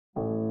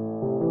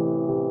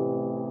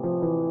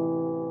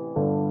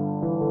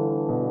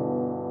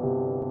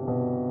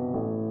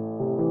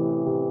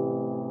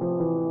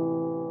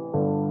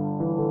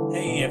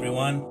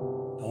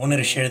wanted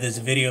to share this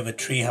video of a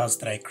treehouse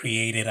that I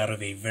created out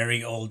of a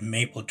very old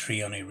maple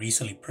tree on a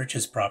recently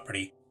purchased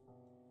property.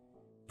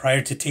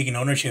 Prior to taking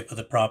ownership of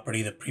the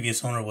property, the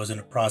previous owner was in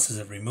the process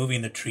of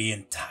removing the tree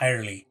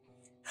entirely.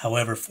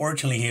 However,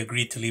 fortunately, he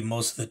agreed to leave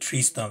most of the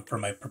tree stump for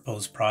my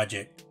proposed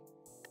project.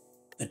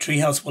 The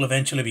treehouse will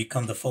eventually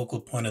become the focal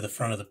point of the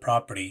front of the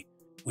property,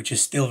 which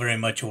is still very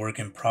much a work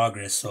in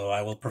progress, so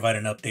I will provide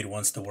an update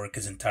once the work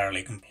is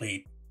entirely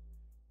complete.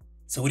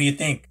 So what do you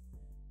think?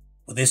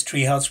 Will this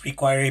treehouse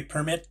require a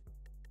permit?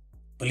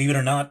 Believe it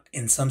or not,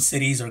 in some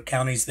cities or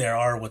counties there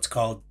are what's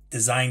called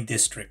design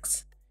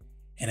districts.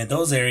 And in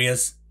those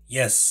areas,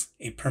 yes,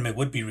 a permit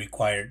would be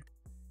required.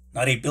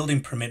 Not a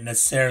building permit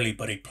necessarily,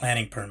 but a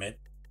planning permit.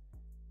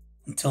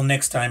 Until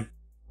next time,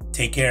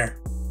 take care.